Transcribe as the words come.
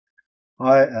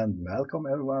Hi and welcome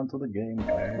everyone to the game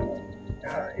guys.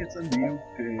 Yeah, it's a new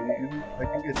game. I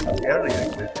think it's early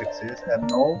access and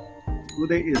now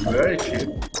today is very cheap.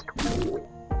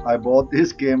 I bought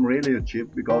this game really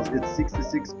cheap because it's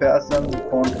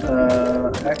 66% on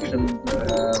action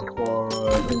for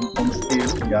on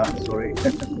Steam. Yeah, sorry.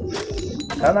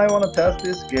 And I wanna test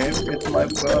this game. It's my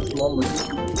first moment.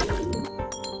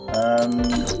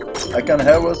 And I can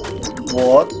harvest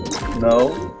what?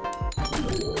 No.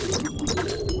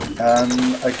 And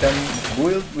I can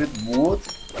build with wood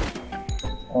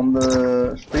on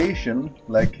the station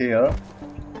like here.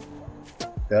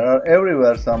 There are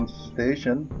everywhere some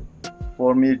station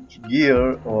for me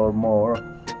gear or more.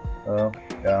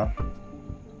 Yeah,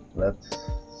 let's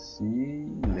see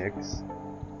legs.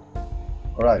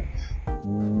 Alright.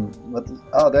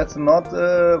 That's not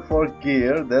for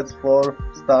gear, that's for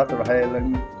starter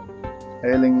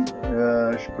hailing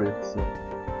spritz.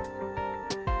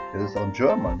 This is on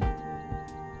German.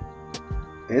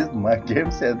 Is my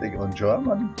game setting on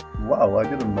German? Wow, I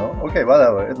didn't know. Okay,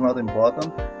 whatever, it's not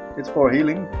important. It's for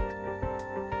healing.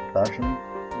 Taschen.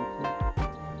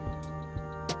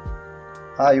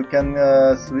 You can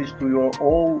switch to your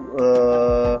old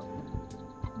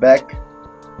back.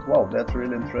 Wow, that's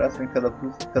really interesting.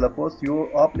 Teleports your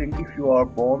uplink if you are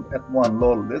born at 1.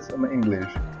 Lol, this in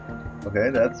English. Okay,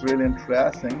 that's really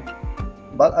interesting.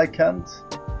 But I can't.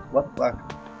 What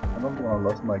fuck? I don't wanna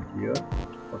lose my gear.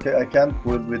 Okay, I can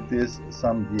put with this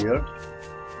some gear.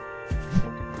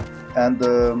 And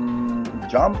the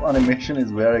jump animation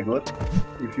is very good.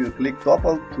 If you click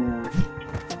double to...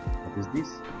 What is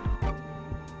this?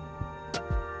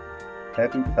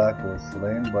 Happy Taco,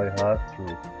 slain by hard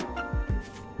truth.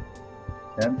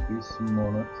 Can't be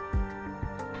summoned.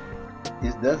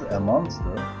 Is that a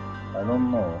monster? I don't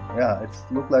know. Yeah, it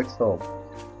looks like so.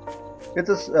 It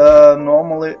is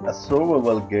normally a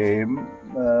survival game,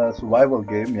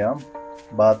 yeah,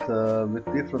 but with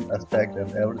different aspect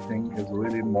and everything is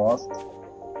really most.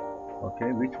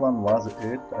 Okay, which one was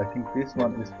it? I think this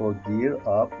one is for gear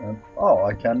up and oh,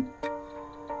 I can.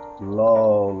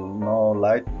 Lol, no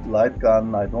light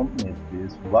gun. I don't need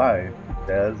this. Why?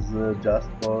 There's just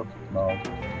for no.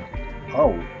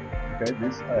 Oh, okay,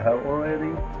 this I have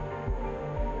already.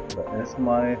 That is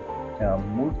my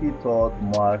multi-thought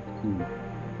Mark II.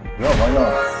 Yeah, why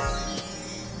not?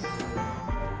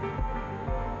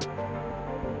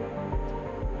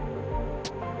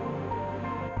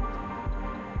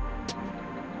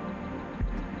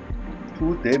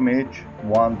 Two damage,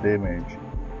 1 damage.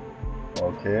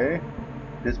 Okay,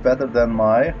 this better than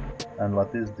my. And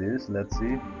what is this? Let's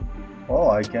see.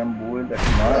 Oh, I can build a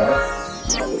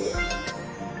knife.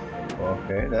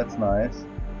 Okay, that's nice.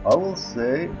 I will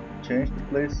say change the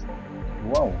place.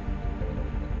 Wow.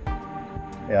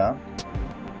 Yeah.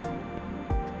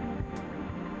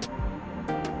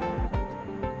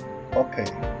 Okay.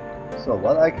 So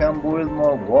what I can build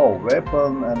more? Wow,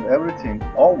 weapon and everything.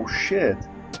 Oh shit!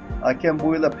 I can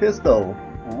build a pistol.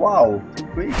 Wow, too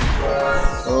big.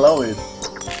 Love it.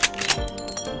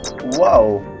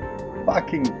 Wow,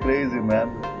 fucking crazy, man.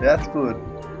 That's good.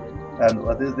 And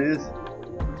what is this?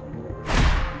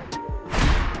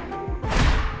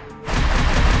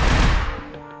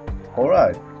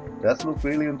 Alright, that looks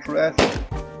really interesting.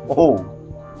 Oh,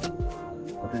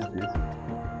 what is this?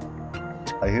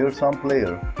 I hear some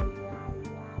player.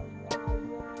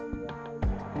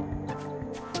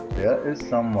 There is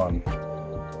someone.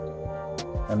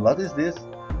 And what is this?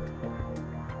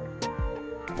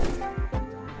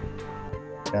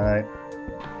 Can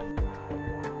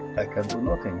I can do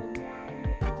nothing.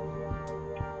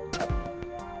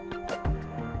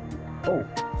 Oh,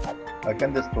 I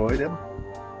can destroy them.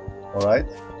 Alright.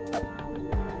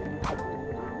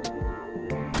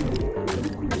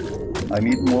 I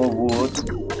need more wood.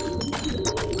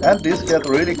 And this gets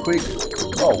really quick.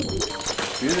 Oh,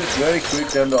 this is very quick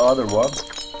than the other one.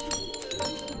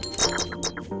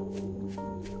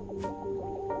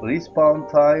 Respawn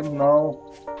time now.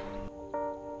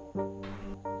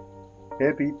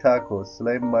 Happy Taco,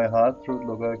 slain by hard truth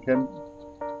logger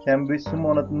can be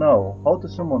summoned now. How to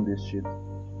summon this shit?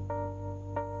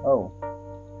 Oh.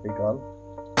 Egal.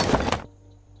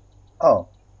 Oh,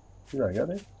 did I get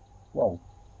it? Wow.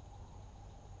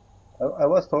 I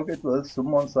was talking to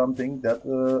someone something that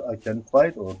I can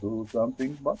fight or do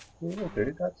something, but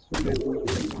okay, that's okay.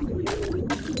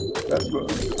 That's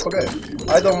good. Okay,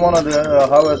 I don't want to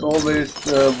harvest always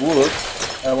wood.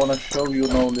 I want to show you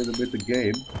now a little bit the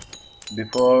game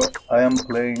before I am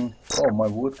playing. Oh, my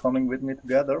wood coming with me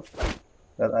together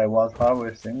that I was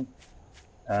harvesting,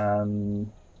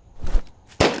 and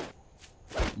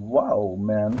wow,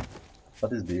 man,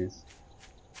 what is this?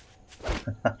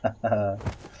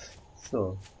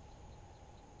 So,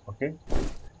 okay,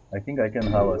 I think I can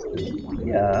harvest it.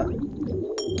 Yeah,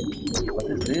 what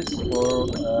is this for?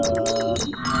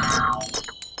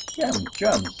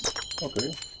 Gems.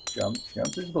 Okay,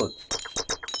 gems is good.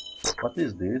 What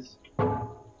is this?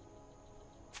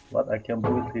 What I can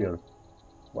build here?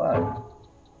 Why?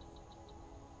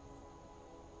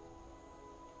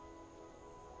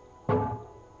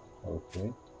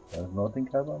 Okay, there's nothing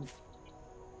happened.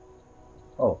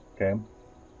 Oh, okay.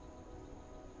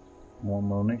 More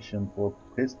munition for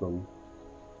pistol.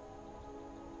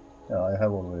 Yeah, I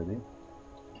have already.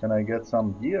 Can I get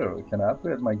some gear? Can I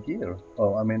upgrade my gear?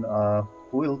 Oh, I mean,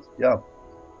 build. Yeah.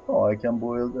 Oh, I can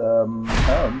build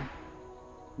helm.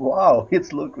 Wow,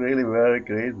 it's look really very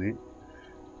crazy.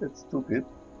 It's stupid.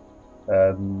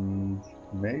 And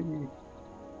maybe,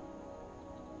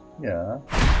 yeah.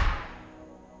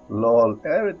 Lol,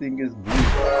 everything is blue.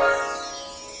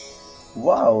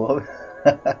 Wow,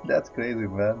 that's crazy,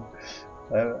 man.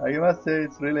 I must say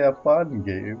it's really a fun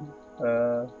game.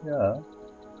 Yeah.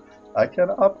 I can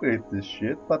upgrade this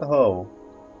shit, but how?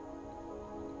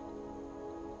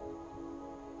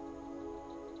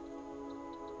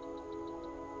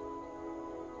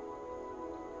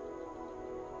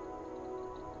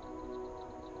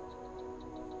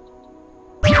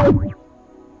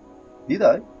 Did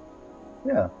I?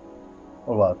 Yeah.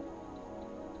 Or what?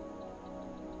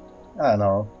 I don't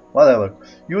know. Whatever.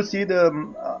 You see the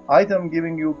item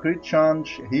giving you crit chance,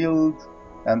 healed,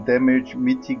 and damage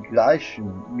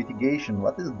mitigation. Mitigation.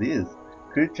 What is this?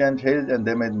 Crit chance, healed, and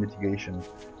damage mitigation.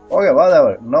 Okay,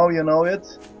 whatever. Now you know it.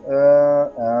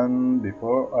 And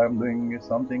before I'm doing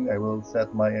something, I will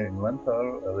set my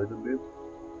inventory a little bit.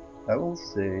 I will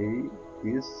say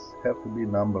this have to be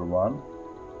number 1.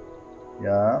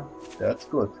 Yeah, that's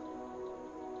good.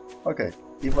 Okay,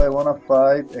 if I wanna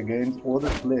fight against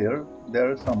other player, there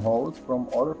are some holes from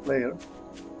other player.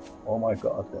 Oh my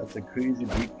god, that's a crazy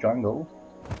big jungle.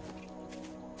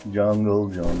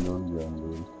 Jungle.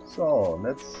 So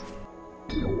let's.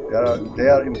 They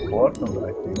are important,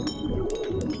 I think.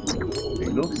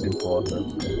 It looks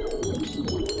important.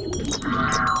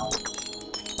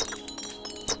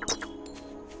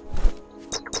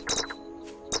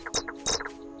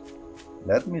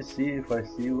 Let me see if I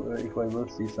will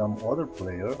see some other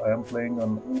player. I am playing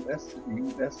on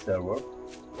US server,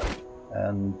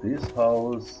 and this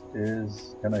house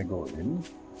is. Can I go in?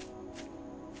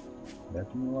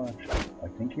 Let me watch. I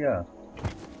think yeah.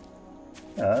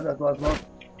 Yeah, that was not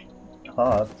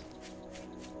hard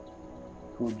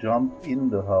to jump in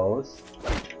the house.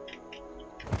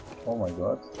 Oh my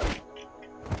god.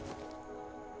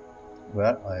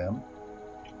 Where I am?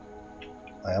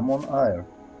 I am on air.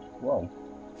 Wow.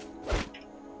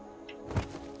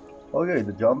 Okay,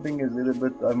 the jumping is a little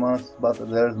bit, I must, but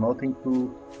there's nothing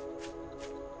to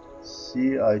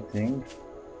see, I think.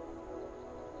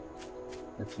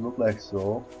 It look like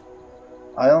so.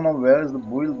 I don't know where is the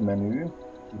build menu.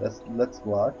 Let's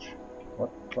watch.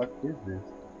 What the fuck is this?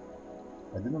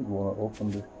 I didn't want to open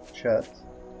the chat.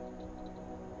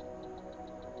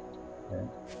 Okay.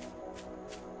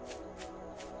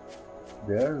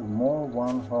 There's more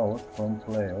one house from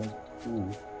player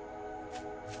 2.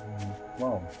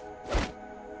 Wow.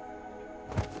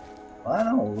 I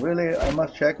don't know, really, I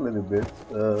must check a little bit.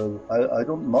 I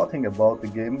don't nothing about the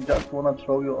game, just wanna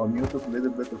show you on YouTube a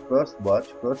little bit the first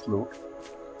watch, first look.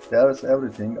 There's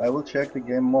everything. I will check the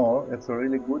game more. It's a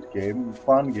really good game,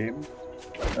 fun game.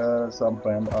 Some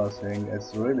friends are saying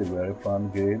it's really very fun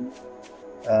game.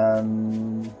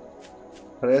 And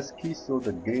press key so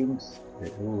the games.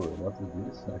 Oh, what is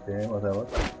this? Okay, whatever.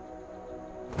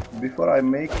 Before I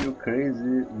make you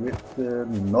crazy with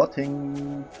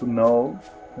nothing to know,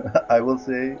 I will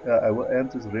say I will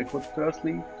end this record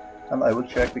firstly, and I will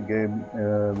check the game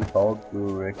without the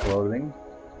recording.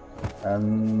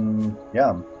 And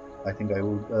yeah, I think I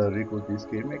will record this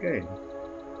game again.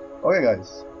 Okay,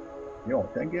 guys. Yo,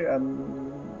 thank you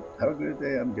and have a good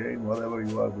day and game. Whatever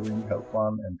you are doing, have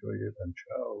fun, enjoy it, and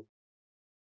ciao.